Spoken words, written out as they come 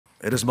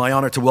it is my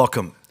honor to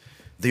welcome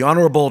the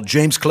Honorable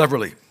James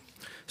Cleverly,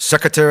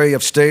 Secretary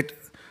of State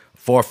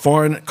for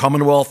Foreign,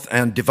 Commonwealth,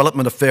 and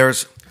Development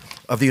Affairs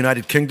of the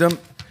United Kingdom.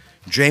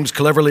 James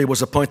Cleverly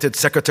was appointed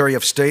Secretary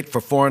of State for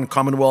Foreign,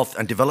 Commonwealth,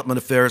 and Development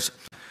Affairs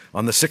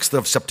on the 6th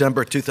of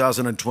September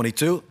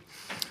 2022.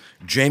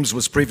 James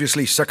was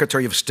previously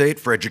Secretary of State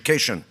for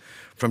Education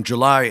from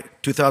July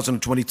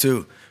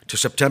 2022 to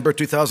September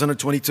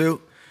 2022.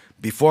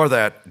 Before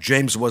that,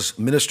 James was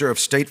Minister of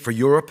State for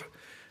Europe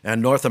and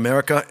North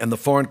America in the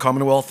Foreign,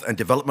 Commonwealth, and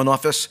Development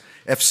Office,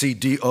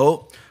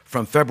 FCDO,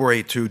 from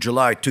February to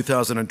July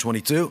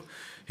 2022.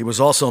 He was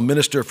also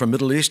Minister for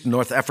Middle East,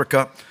 North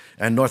Africa,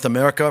 and North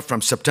America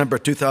from September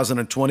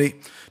 2020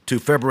 to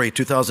February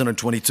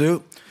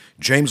 2022.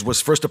 James was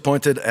first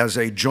appointed as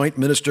a Joint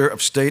Minister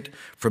of State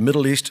for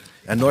Middle East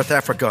and North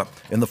Africa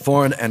in the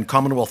Foreign and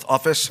Commonwealth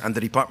Office and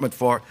the Department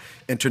for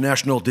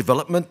International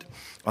Development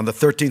on the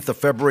 13th of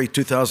February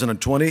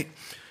 2020.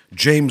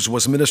 James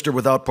was Minister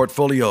without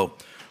portfolio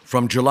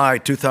from July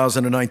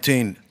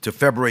 2019 to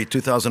February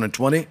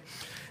 2020,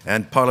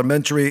 and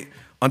Parliamentary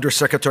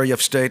Undersecretary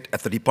of State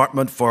at the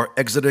Department for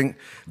Exiting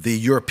the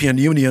European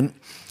Union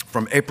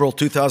from April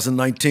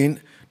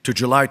 2019 to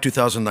July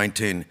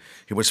 2019.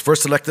 He was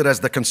first elected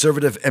as the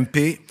Conservative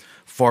MP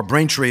for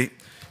Braintree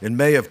in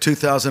May of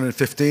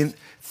 2015.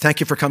 Thank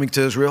you for coming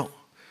to Israel.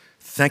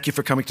 Thank you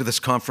for coming to this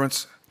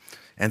conference.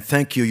 And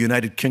thank you,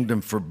 United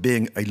Kingdom, for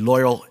being a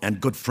loyal and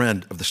good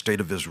friend of the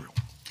State of Israel.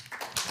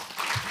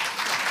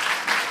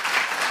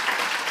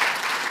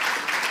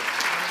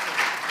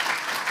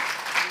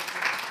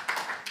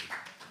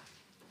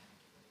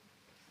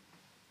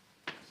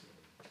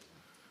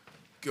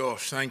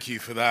 Gosh, thank you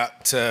for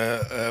that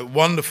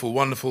wonderful,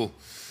 wonderful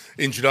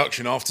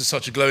introduction. After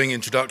such a glowing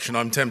introduction,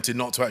 I'm tempted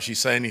not to actually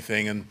say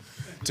anything and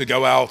to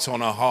go out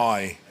on a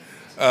high.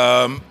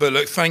 But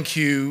look, thank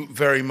you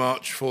very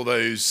much for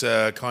those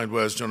kind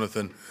words,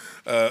 Jonathan,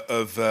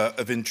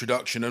 of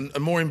introduction. And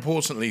more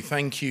importantly,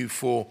 thank you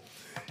for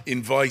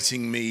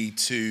inviting me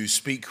to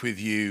speak with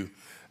you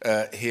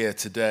here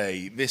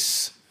today.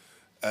 This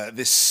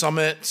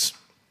summit,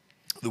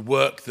 the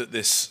work that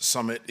this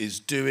summit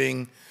is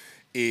doing,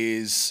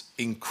 is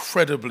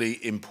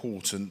incredibly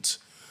important,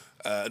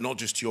 not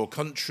just to your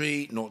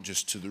country, not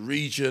just to the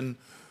region,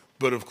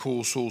 but of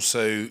course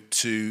also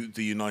to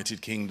the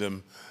United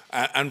Kingdom,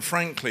 and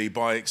frankly,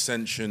 by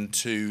extension,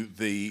 to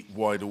the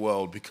wider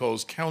world,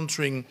 because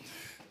countering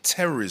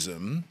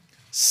terrorism,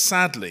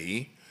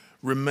 sadly,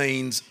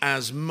 remains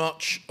as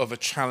much of a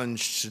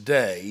challenge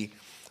today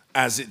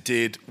as it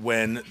did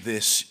when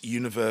this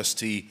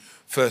university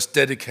first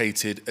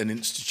dedicated an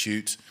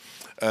institute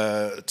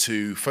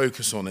to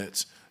focus on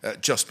it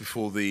just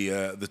before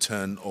the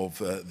turn of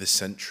this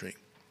century.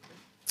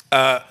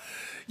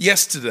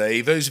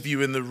 Yesterday, those of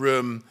you in the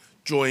room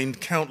joined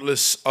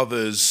countless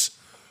others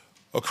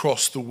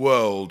across the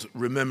world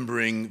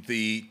remembering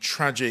the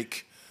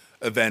tragic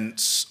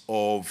events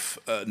of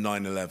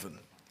 9/11.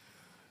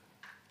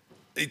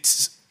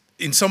 It's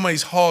in some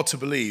ways hard to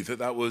believe that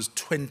that was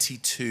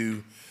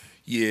 22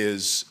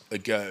 years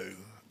ago,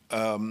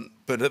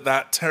 but at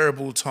that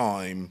terrible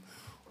time,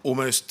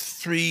 almost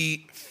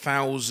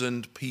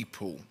 3,000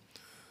 people,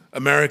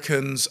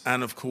 Americans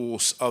and of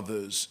course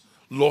others,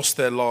 lost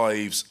their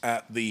lives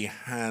at the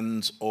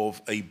hands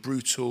of a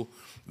brutal,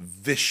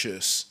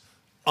 vicious,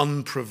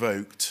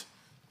 unprovoked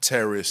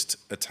terrorist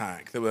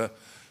attack. There were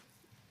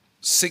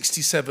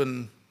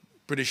 67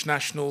 British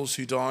nationals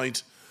who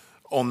died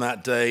on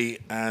that day,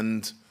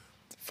 and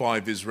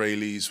 5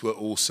 Israelis were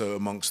also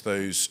amongst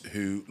those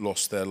who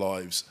lost their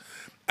lives.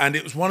 And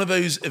it was one of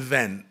those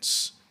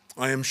events,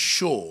 I am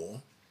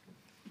sure,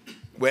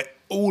 where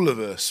all of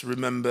us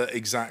remember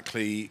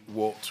exactly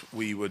what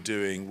we were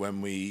doing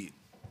when we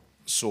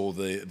saw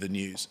the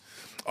news.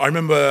 I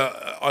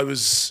remember I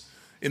was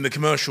in the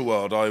commercial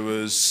world. I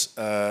was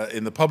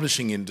in the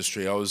publishing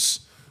industry. I was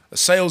a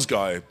sales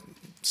guy,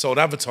 sold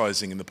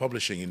advertising in the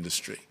publishing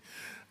industry.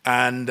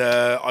 And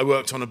I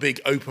worked on a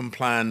big open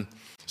plan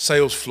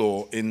sales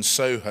floor in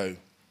Soho,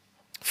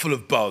 full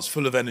of buzz,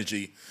 full of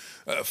energy,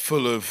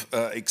 full of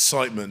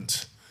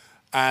excitement.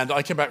 And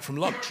I came back from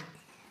lunch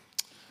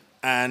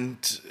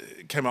and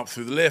came up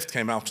through the lift,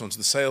 came out onto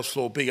the sales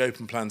floor, big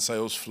open plan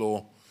sales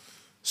floor,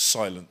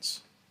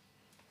 silence.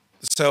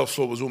 The sales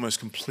floor was almost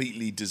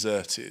completely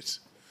deserted.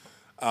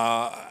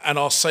 And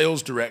our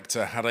sales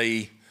director had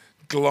a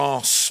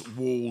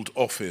glass-walled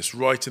office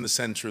right in the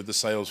center of the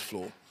sales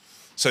floor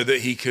so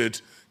that he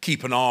could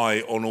keep an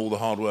eye on all the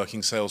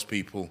hardworking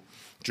salespeople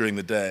during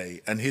the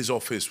day. And his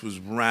office was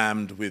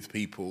rammed with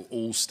people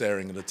all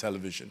staring at a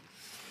television.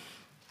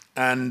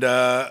 And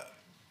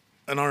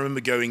I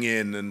remember going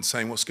in and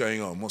saying, what's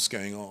going on? What's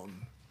going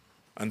on?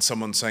 And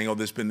someone saying, oh,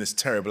 there's been this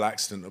terrible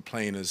accident. A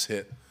plane has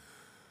hit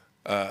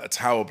a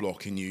tower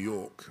block in New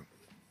York.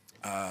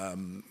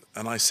 And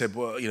I said,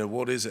 well, you know,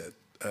 what is it?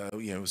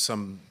 You know,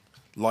 some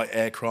light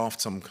aircraft,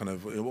 some kind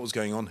of, what was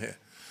going on here?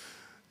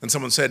 And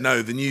someone said,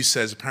 no, the news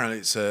says apparently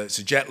it's a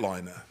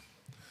jetliner.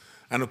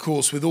 And of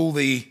course, with all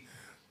the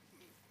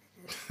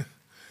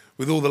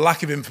with all the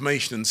lack of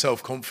information and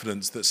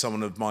self-confidence that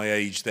someone of my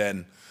age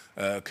then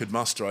could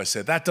muster, I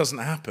said, that doesn't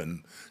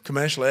happen.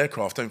 Commercial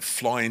aircraft don't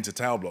fly into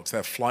tower blocks. They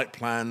have flight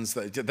plans.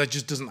 That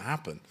just doesn't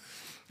happen.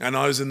 And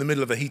I was in the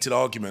middle of a heated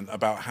argument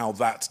about how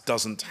that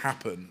doesn't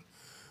happen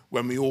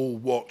when we all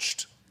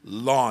watched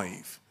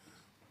live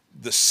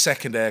the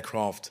second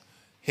aircraft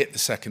hit the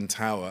second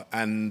tower,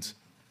 and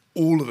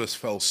all of us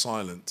fell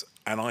silent,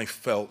 and I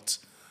felt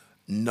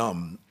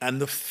numb.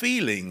 And the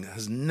feeling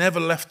has never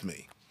left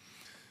me.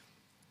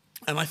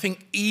 And I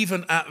think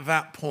even at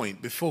that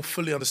point, before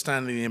fully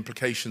understanding the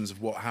implications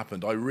of what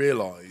happened, I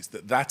realized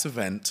that that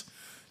event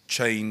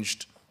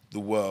changed the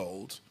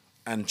world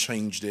and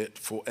changed it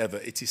forever.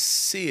 It is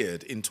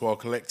seared into our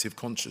collective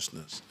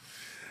consciousness.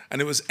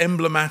 And it was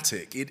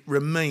emblematic, it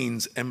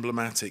remains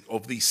emblematic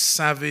of the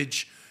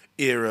savage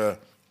era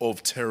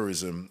of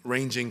terrorism,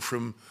 ranging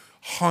from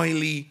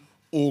highly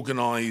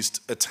organized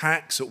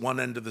attacks at one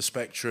end of the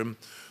spectrum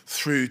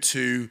through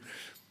to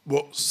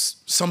what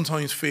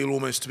sometimes feel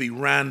almost to be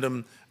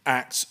random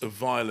acts of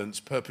violence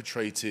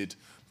perpetrated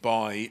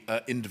by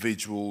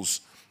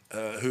individuals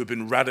who have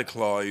been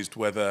radicalized,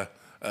 whether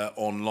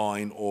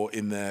online or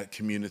in their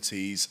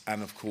communities,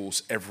 and of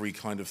course every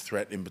kind of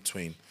threat in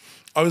between.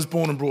 I was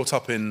born and brought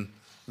up in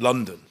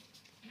London.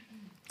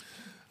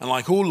 And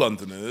like all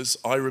Londoners,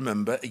 I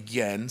remember,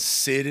 again,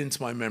 seared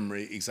into my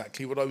memory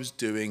exactly what I was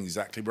doing,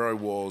 exactly where I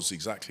was,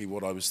 exactly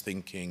what I was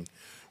thinking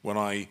when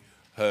I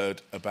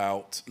heard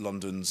about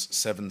London's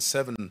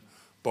 7/7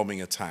 bombing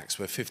attacks,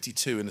 where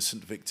 52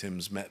 innocent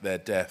victims met their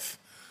death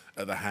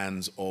at the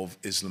hands of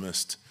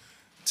Islamist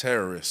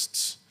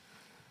terrorists.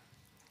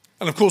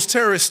 And of course,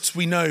 terrorists,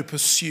 we know,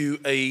 pursue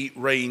a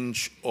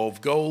range of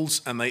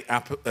goals, and they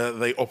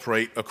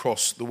operate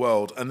across the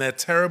world. And their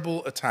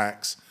terrible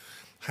attacks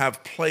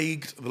have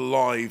plagued the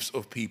lives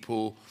of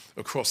people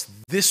across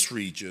this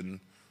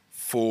region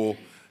for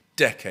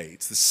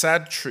decades. The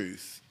sad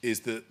truth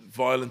is that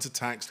violent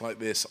attacks like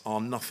this are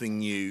nothing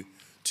new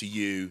to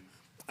you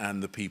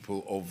and the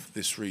people of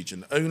this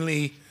region.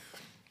 Only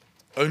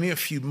a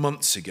few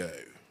months ago,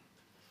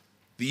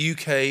 the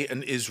UK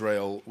and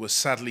Israel were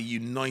sadly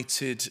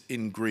united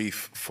in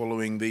grief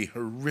following the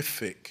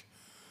horrific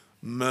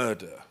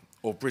murder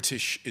of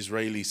British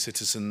Israeli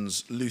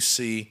citizens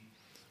Lucy,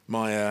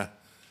 Maya,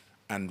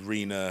 and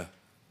Rena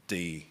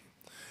D.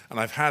 And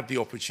I've had the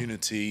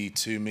opportunity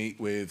to meet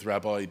with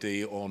Rabbi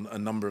D on a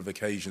number of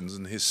occasions,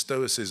 and his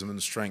stoicism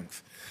and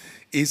strength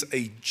is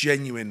a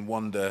genuine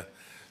wonder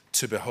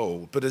to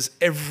behold. But as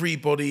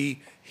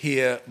everybody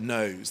here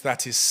knows,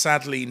 that is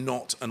sadly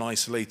not an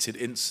isolated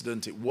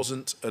incident. It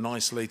wasn't an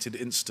isolated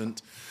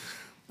incident.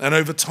 And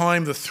over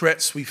time, the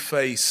threats we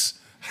face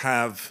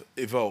have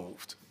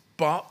evolved.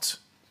 But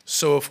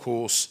so, of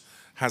course,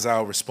 has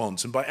our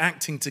response. And by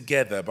acting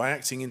together, by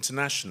acting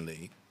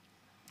internationally,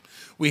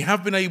 we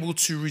have been able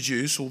to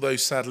reduce, although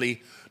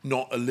sadly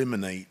not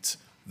eliminate,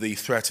 the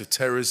threat of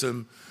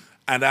terrorism,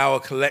 and our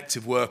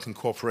collective work and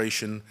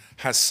cooperation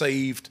has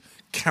saved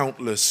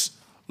countless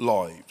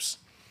lives.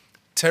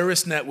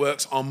 Terrorist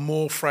networks are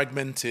more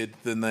fragmented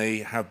than they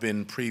have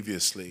been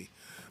previously.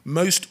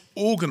 Most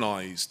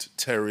organized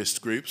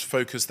terrorist groups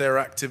focus their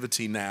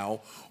activity now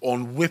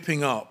on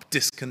whipping up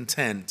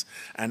discontent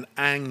and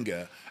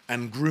anger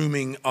and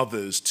grooming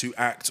others to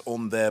act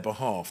on their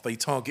behalf. They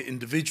target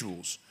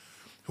individuals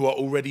who are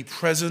already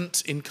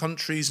present in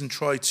countries and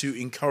try to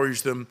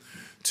encourage them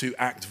to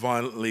act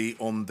violently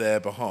on their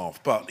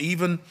behalf. But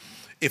even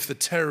if the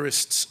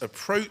terrorists'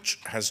 approach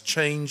has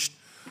changed,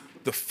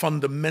 the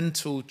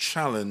fundamental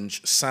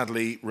challenge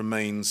sadly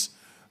remains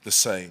the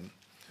same.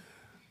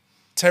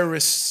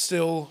 Terrorists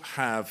still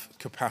have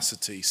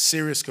capacity,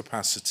 serious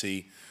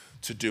capacity,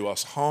 to do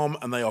us harm,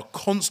 and they are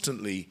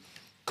constantly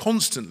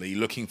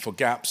looking for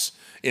gaps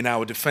in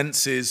our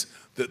defenses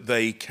that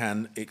they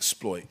can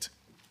exploit.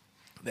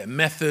 Their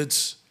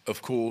methods,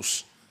 of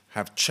course,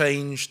 have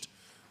changed,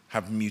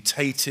 have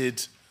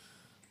mutated,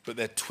 but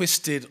their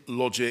twisted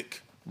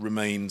logic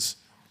remains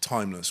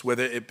timeless,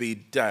 whether it be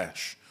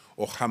Daesh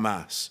or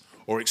Hamas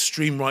or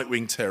extreme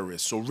right-wing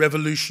terrorists or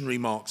revolutionary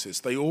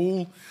Marxists. They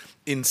all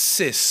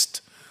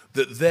insist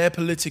that their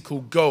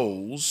political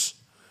goals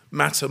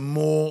matter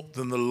more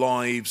than the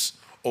lives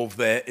of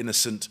their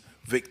innocent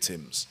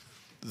victims.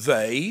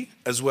 They,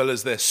 as well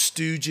as their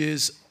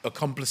stooges,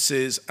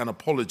 accomplices, and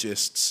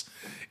apologists,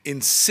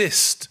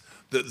 insist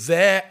that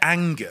their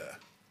anger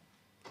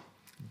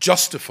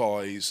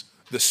justifies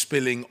the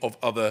spilling of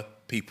other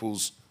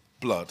people's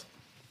blood.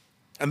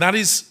 And that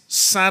is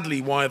sadly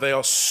why they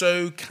are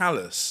so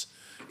callous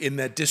in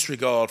their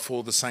disregard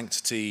for the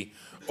sanctity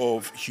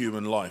of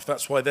human life.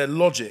 That's why their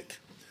logic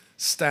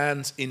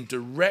stands in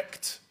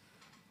direct,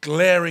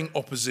 glaring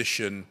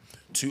opposition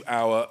to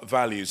our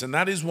values. And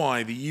that is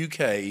why the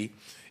UK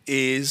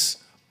is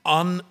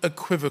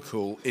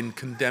unequivocal in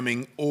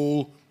condemning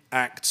all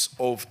acts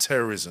of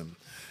terrorism.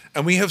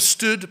 And we have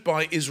stood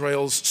by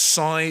Israel's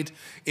side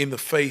in the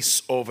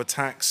face of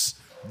attacks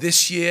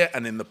this year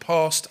and in the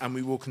past, and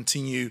we will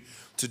continue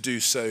to do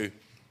so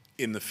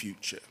in the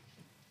future.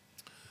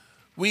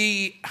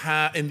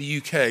 In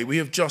the UK, we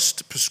have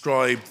just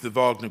proscribed the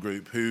Wagner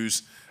Group,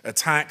 whose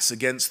attacks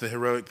against the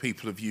heroic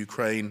people of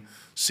Ukraine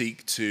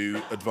seek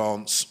to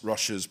advance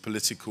Russia's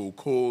political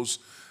cause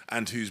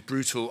and whose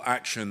brutal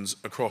actions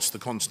across the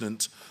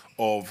continent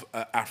of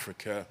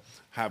Africa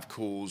have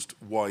caused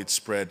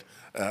widespread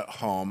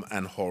harm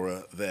and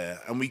horror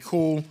there. And we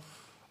call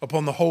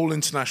upon the whole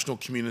international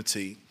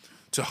community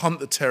to hunt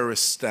the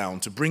terrorists down,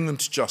 to bring them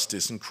to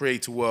justice and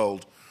create a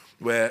world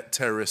where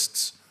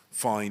terrorists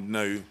find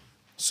no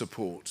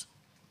support.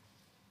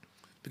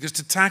 Because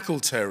to tackle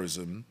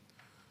terrorism,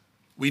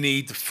 we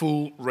need the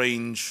full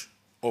range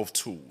of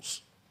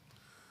tools.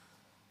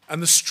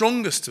 And the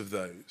strongest of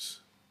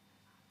those,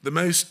 the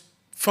most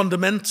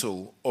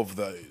fundamental of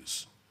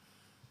those,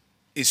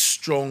 is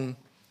strong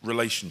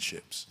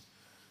relationships.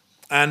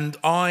 And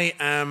I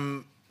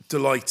am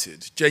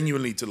delighted,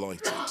 genuinely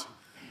delighted.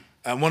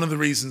 And one of the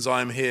reasons I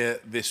am here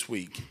this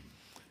week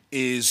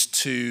is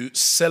to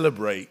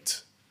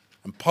celebrate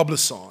and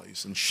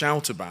publicize and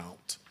shout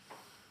about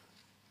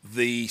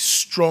the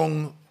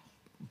strong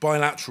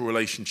bilateral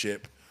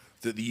relationship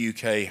that the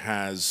UK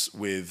has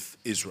with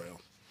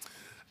Israel.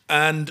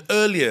 And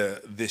earlier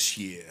this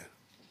year,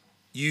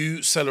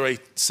 you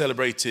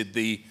celebrated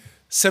the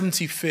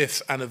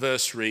 75th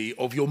anniversary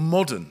of your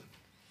modern,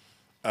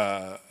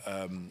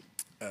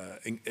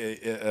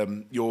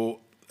 your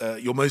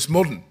most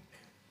modern,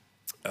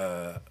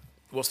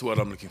 what's the word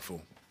I'm looking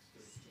for?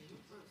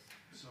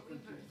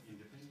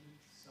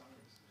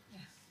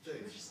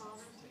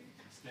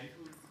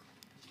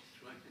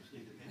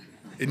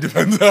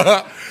 Independent.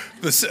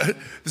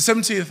 The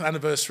 70th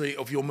anniversary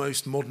of your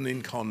most modern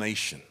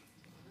incarnation.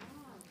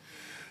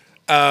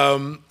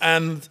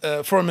 And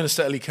Foreign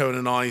Minister Eli Cohen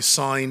and I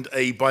signed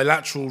a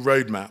bilateral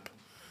roadmap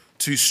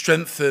to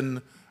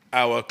strengthen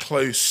our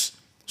close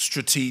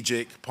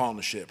strategic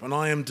partnership. And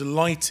I am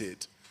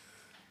delighted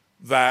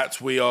that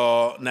we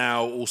are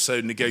now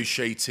also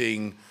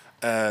negotiating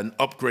an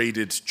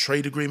upgraded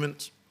trade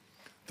agreement,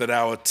 that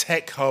our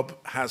tech hub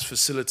has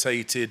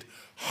facilitated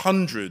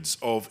hundreds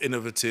of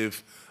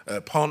innovative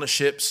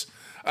partnerships.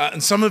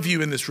 And some of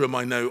you in this room,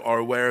 I know, are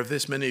aware of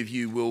this. Many of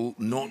you will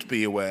not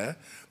be aware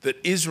that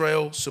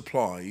Israel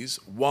supplies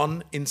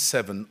 1 in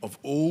 7 of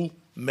all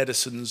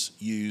medicines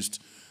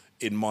used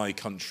in my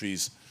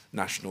country's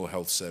National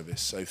Health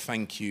Service. So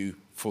thank you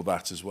for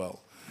that as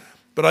well.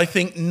 But I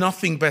think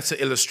nothing better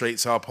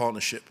illustrates our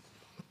partnership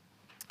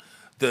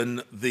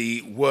than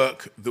the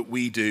work that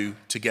we do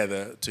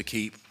together to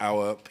keep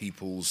our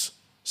peoples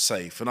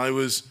safe. And I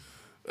was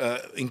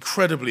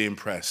incredibly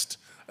impressed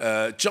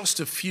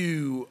just a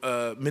few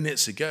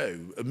minutes ago,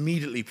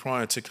 immediately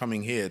prior to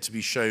coming here, to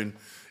be shown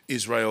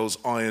Israel's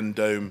Iron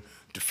Dome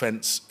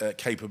defense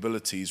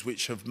capabilities,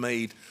 which have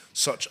made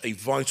such a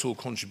vital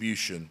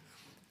contribution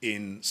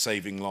in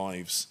saving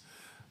lives.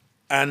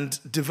 And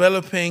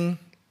developing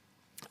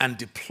and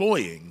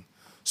deploying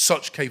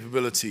such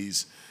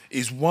capabilities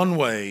is one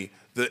way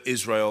that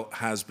Israel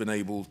has been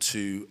able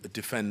to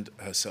defend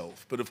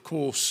herself. But of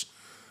course,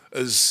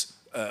 as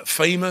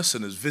famous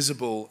and as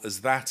visible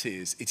as that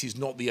is, it is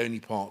not the only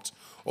part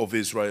of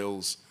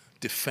Israel's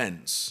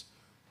defense.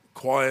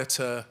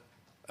 Quieter,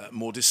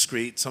 more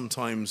discreet,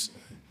 sometimes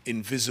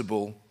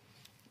invisible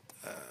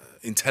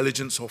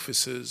intelligence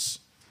officers,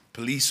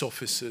 police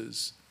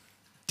officers,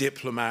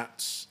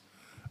 diplomats,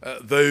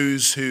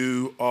 those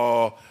who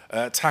are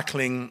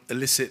tackling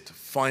illicit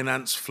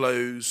finance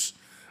flows,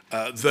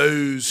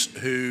 those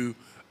who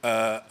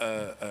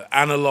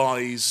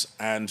analyze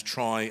and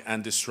try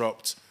and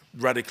disrupt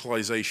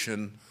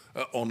radicalization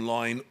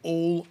online,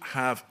 all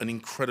have an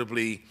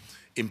incredibly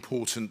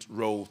important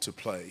role to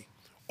play.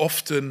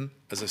 Often,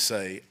 as I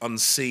say,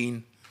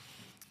 unseen,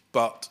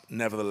 but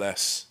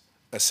nevertheless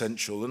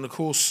essential. And of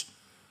course,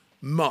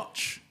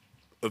 much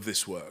of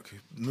this work,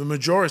 the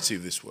majority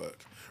of this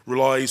work,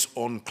 relies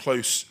on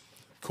close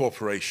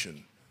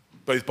cooperation,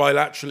 both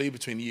bilaterally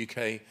between the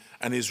UK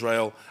and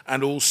Israel,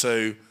 and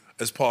also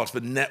as part of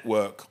a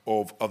network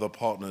of other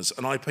partners.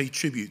 And I pay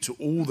tribute to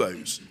all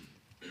those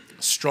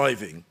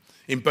striving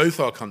in both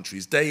our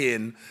countries, day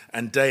in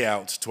and day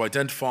out, to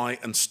identify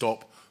and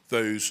stop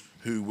those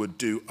who would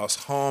do us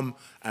harm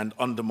and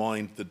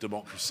undermine the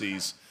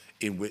democracies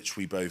in which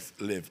we both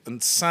live.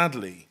 And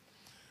sadly,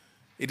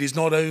 it is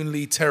not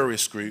only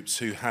terrorist groups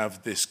who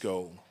have this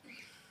goal.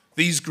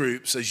 These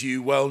groups, as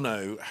you well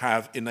know,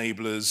 have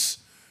enablers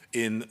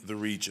in the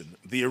region.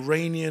 The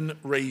Iranian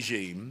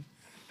regime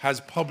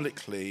has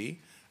publicly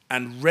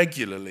and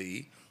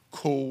regularly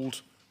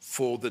called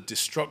for the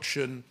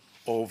destruction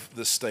of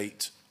the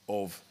state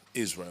of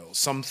Israel,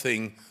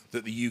 something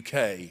that the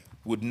UK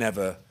would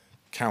never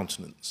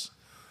countenance.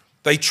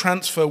 They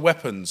transfer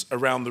weapons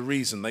around the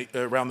region.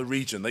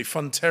 They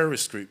fund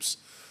terrorist groups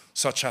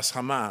such as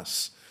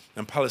Hamas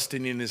and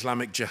Palestinian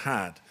Islamic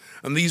Jihad,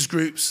 and these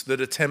groups that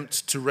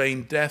attempt to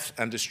rain death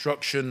and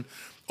destruction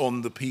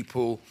on the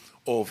people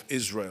of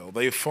Israel.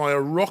 They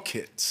fire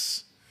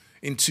rockets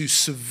into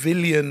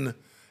civilian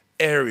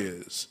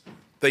areas.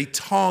 They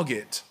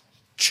target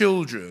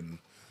children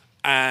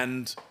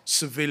and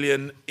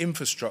civilian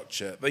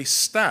infrastructure. They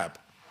stab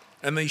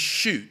and they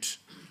shoot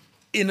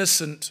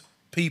innocent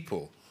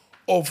people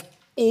of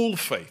all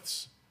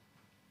faiths,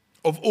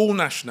 of all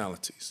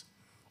nationalities,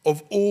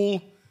 of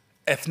all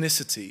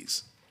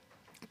ethnicities,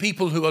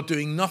 people who are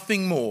doing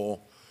nothing more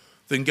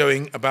than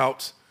going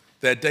about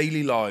their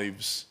daily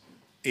lives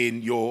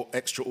in your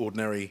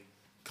extraordinary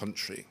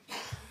country.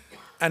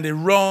 And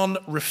Iran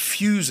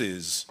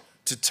refuses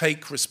to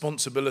take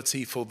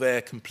responsibility for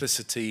their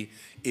complicity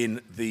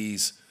in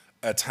these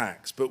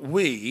attacks. But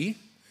we,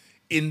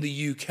 in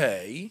the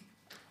UK,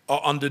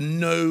 are under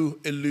no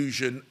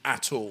illusion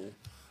at all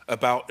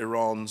about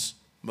Iran's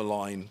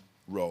malign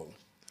role.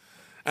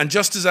 And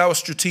just as our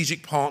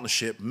strategic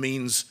partnership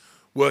means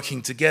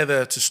working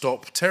together to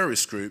stop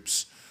terrorist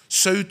groups,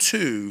 so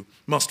too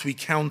must we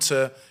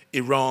counter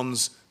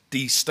Iran's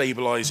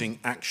destabilizing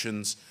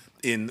actions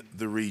in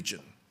the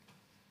region.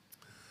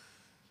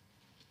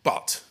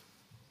 But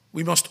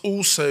we must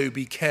also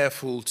be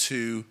careful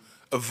to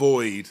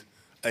avoid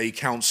a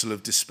council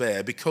of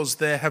despair, because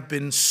there have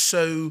been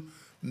so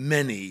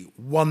many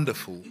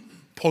wonderful,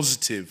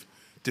 positive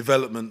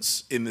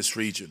developments in this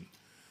region.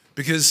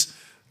 Because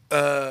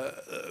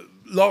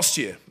last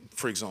year,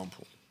 for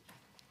example,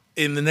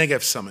 in the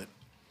Negev summit,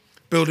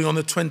 building on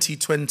the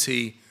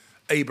 2020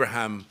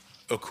 Abraham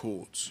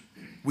Accords,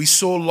 we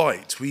saw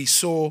light, we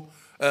saw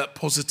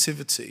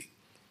positivity.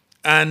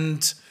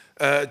 And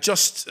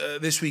just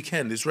this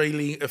weekend,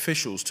 Israeli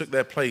officials took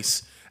their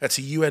place at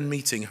a UN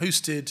meeting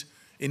hosted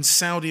in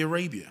Saudi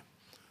Arabia,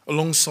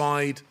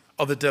 alongside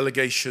other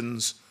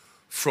delegations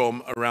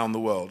from around the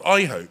world.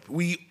 I hope,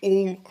 we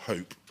all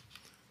hope,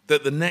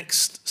 that the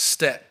next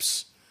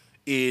steps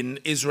in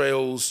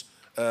Israel's,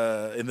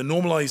 in the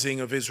normalizing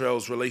of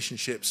Israel's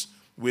relationships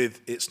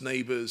with its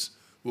neighbors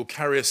will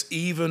carry us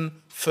even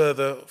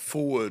further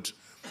forward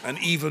and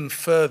even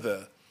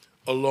further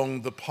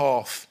along the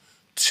path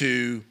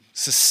to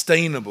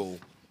sustainable,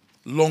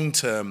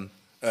 long-term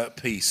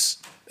peace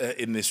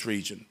in this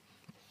region.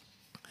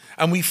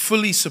 And we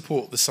fully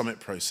support the summit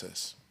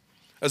process,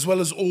 as well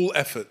as all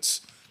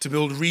efforts to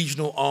build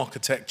regional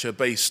architecture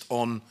based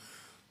on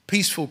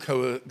peaceful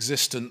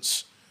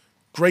coexistence,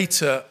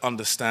 greater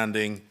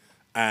understanding,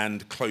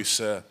 and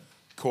closer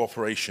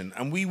cooperation.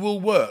 And we will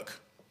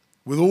work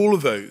with all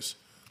of those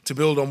to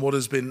build on what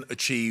has been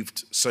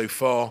achieved so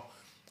far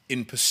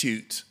in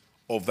pursuit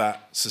of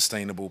that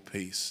sustainable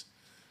peace.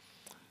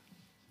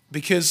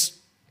 Because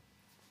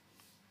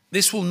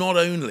this will not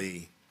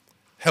only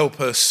help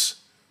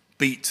us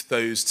beat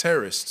those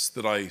terrorists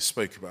that I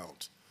spoke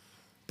about,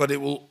 but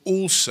it will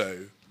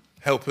also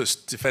help us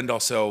defend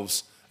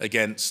ourselves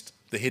against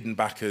the hidden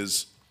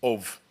backers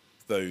of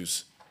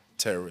those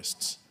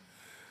terrorists.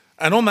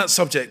 And on that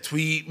subject,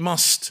 we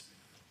must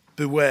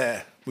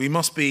beware, we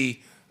must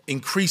be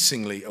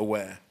increasingly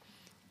aware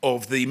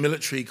of the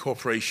military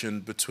cooperation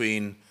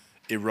between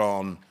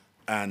Iran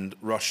and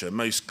Russia,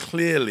 most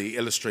clearly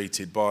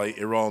illustrated by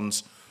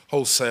Iran's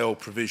wholesale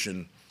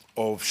provision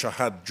of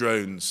Shahad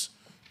drones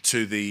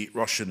to the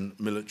Russian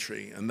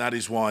military. And that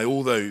is why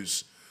all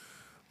those,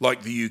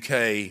 like the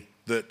UK,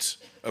 that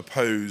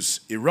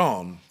oppose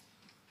Iran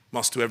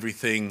must do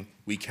everything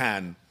we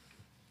can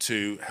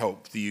to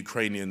help the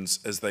Ukrainians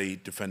as they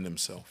defend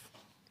themselves.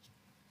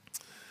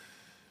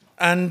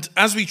 And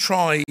as we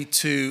try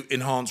to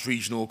enhance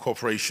regional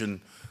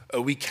cooperation,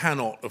 we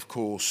cannot, of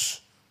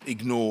course,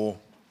 ignore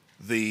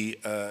the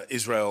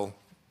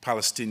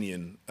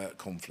Israel-Palestinian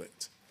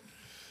conflict.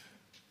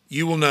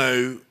 You will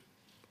know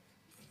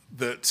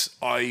that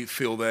I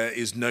feel there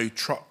is no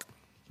truck,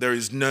 there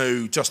is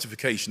no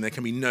justification, there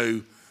can be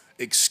no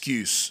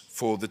excuse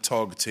for the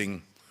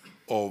targeting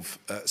of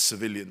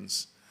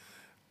civilians.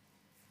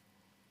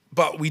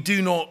 But we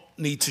do not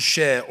need to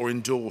share or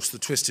endorse the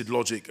twisted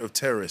logic of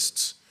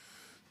terrorists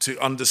to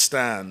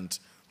understand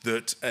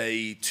that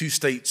a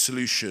two-state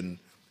solution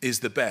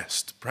is the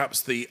best,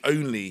 perhaps the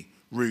only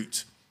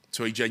route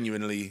to a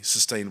genuinely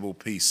sustainable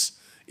peace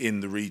in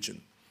the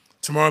region.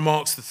 Tomorrow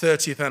marks the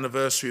 30th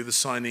anniversary of the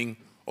signing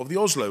of the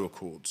Oslo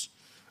Accords,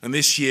 and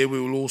this year we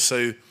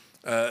also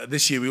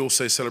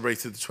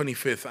celebrated the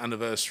 25th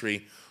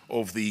anniversary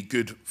of the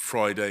Good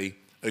Friday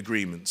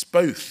Agreements.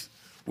 Both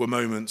were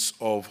moments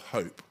of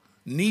hope.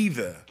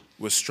 Neither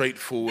was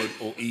straightforward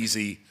or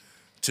easy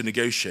to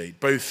negotiate.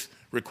 Both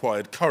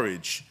required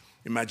courage,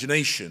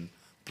 imagination,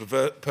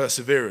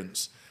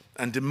 perseverance,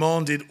 and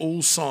demanded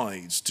all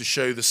sides to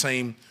show the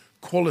same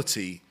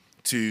quality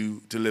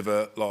to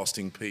deliver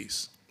lasting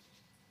peace.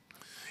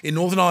 In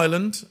Northern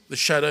Ireland, the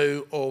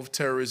shadow of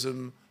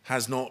terrorism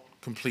has not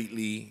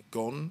completely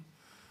gone,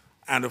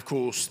 and of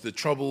course the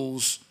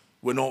troubles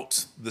were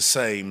not the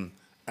same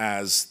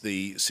as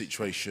the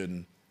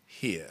situation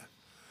here.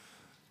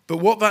 But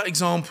what that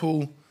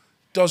example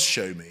does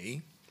show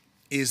me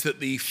is that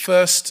the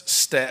first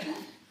step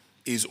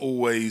is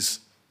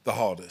always the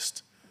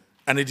hardest.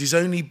 And it is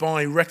only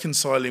by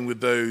reconciling with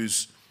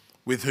those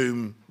with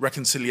whom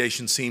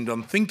reconciliation seemed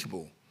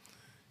unthinkable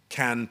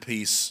can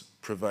peace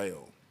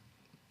prevail.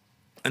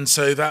 And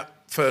so that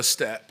first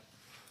step,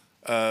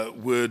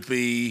 would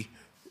be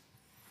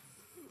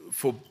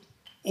for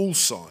all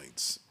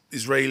sides,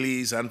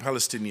 Israelis and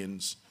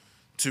Palestinians,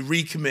 to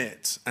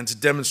recommit and to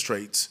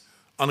demonstrate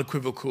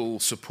unequivocal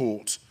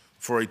support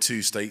for a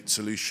two-state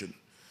solution.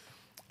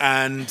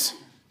 And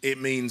it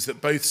means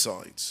that both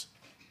sides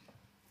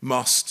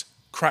must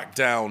crack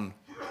down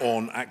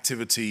on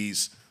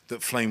activities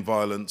that flame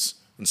violence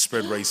and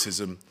spread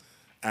racism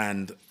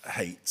and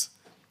hate.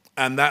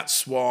 And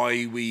that's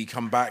why we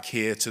come back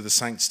here to the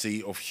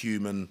sanctity of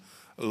human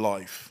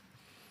life.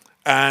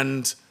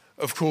 And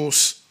of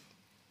course,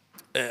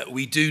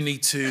 we do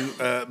need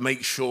to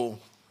make sure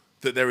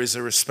that there is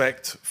a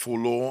respect for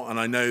law, and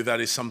I know that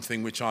is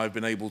something which I've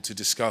been able to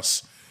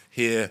discuss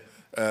here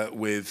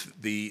with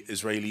the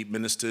Israeli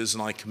ministers,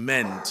 and I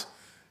commend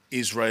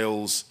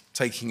Israel's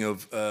taking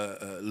of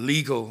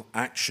legal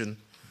action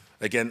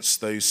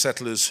against those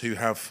settlers who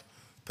have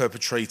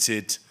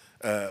perpetrated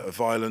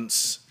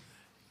violence.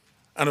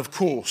 And of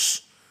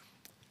course,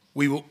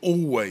 we will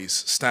always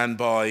stand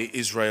by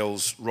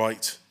Israel's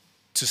right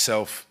to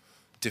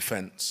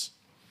self-defense.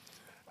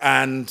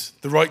 And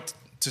the right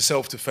to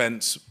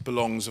self-defense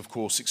belongs, of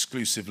course,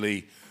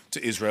 exclusively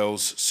to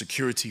Israel's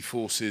security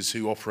forces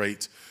who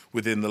operate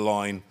within the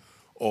line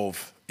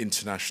of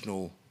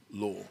international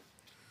law.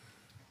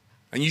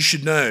 And you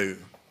should know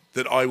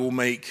that I will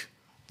make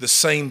the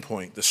same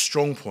point, the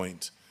strong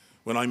point,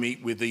 when I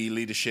meet with the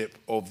leadership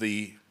of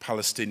the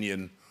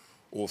Palestinian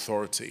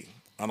Authority.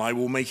 And I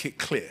will make it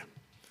clear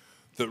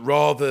that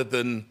rather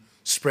than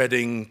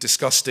spreading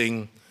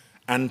disgusting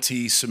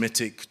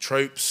anti-Semitic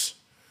tropes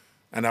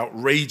and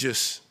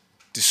outrageous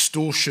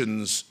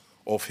distortions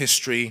of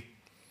history,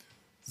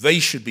 they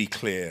should be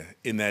clear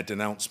in their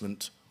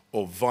denouncement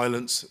of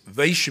violence.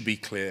 They should be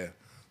clear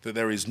that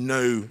there is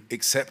no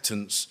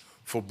acceptance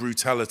for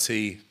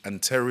brutality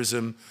and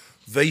terrorism.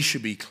 They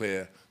should be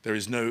clear there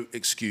is no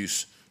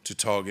excuse to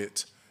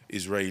target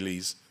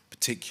Israelis,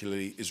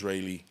 particularly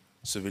Israeli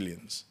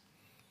civilians.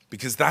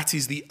 Because that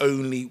is the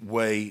only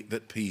way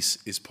that peace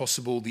is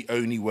possible, the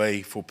only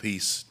way for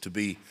peace to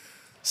be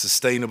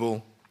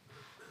sustainable,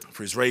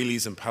 for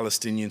Israelis and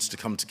Palestinians to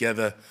come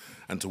together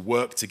and to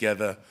work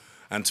together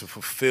and to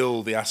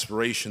fulfill the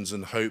aspirations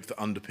and hope that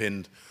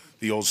underpinned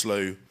the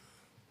Oslo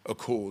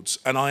Accords.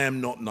 And I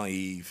am not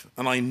naive,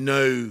 and I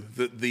know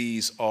that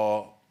these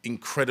are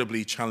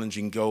incredibly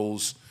challenging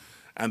goals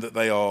and that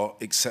they are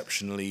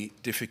exceptionally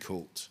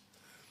difficult.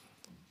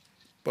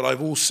 But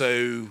I've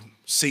also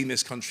seen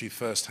this country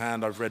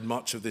firsthand. I've read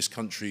much of this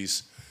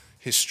country's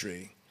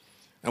history.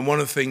 And one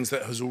of the things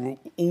that has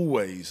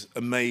always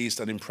amazed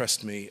and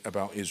impressed me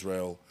about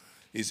Israel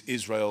is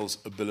Israel's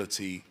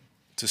ability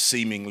to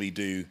seemingly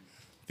do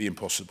the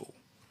impossible,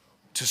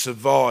 to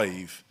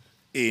survive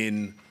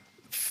in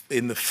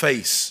the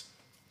face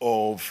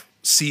of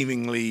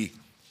seemingly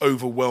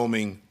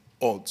overwhelming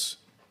odds.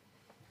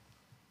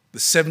 The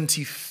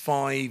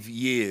 75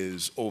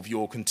 years of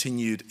your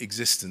continued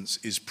existence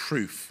is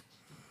proof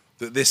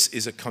that this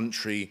is a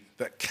country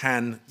that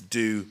can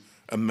do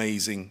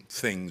amazing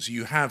things.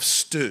 You have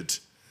stood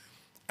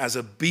as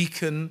a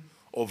beacon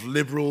of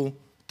liberal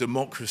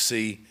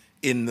democracy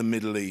in the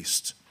Middle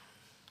East.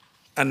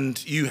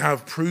 And you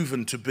have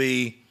proven to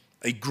be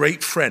a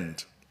great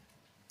friend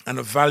and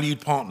a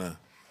valued partner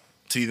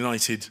to the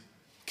United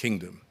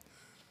Kingdom.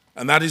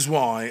 And that is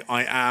why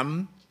I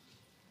am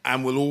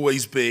and will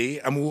always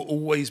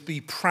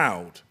be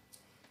proud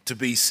to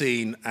be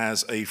seen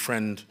as a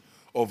friend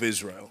of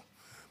Israel.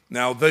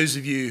 Now, those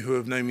of you who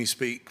have known me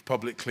speak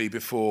publicly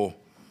before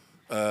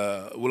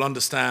will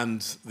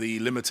understand the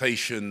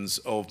limitations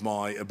of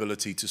my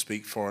ability to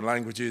speak foreign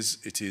languages.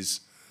 It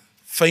is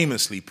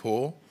famously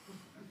poor.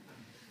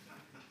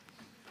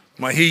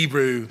 My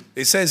Hebrew,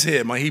 it says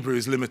here, my Hebrew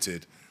is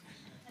limited.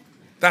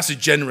 That's a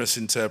generous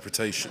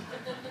interpretation.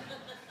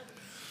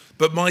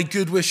 But my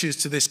good wishes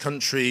to this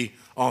country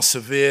are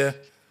sincere.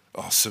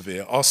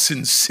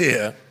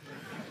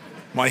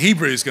 My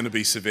Hebrew is going to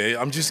be severe.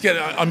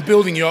 I'm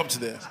building you up to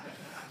this.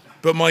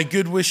 But my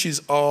good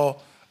wishes are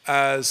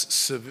as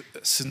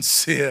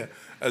sincere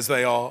as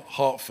they are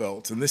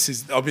heartfelt. And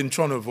I've been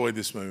trying to avoid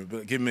this moment,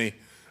 but give me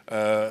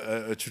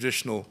a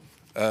traditional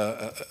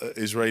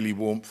Israeli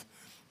warmth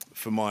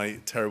for my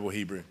terrible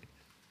Hebrew.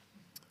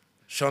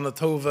 Shana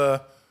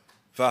Tova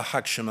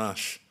v'Hag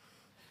Shamash.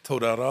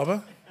 Toda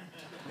Rabba.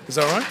 Is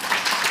that right?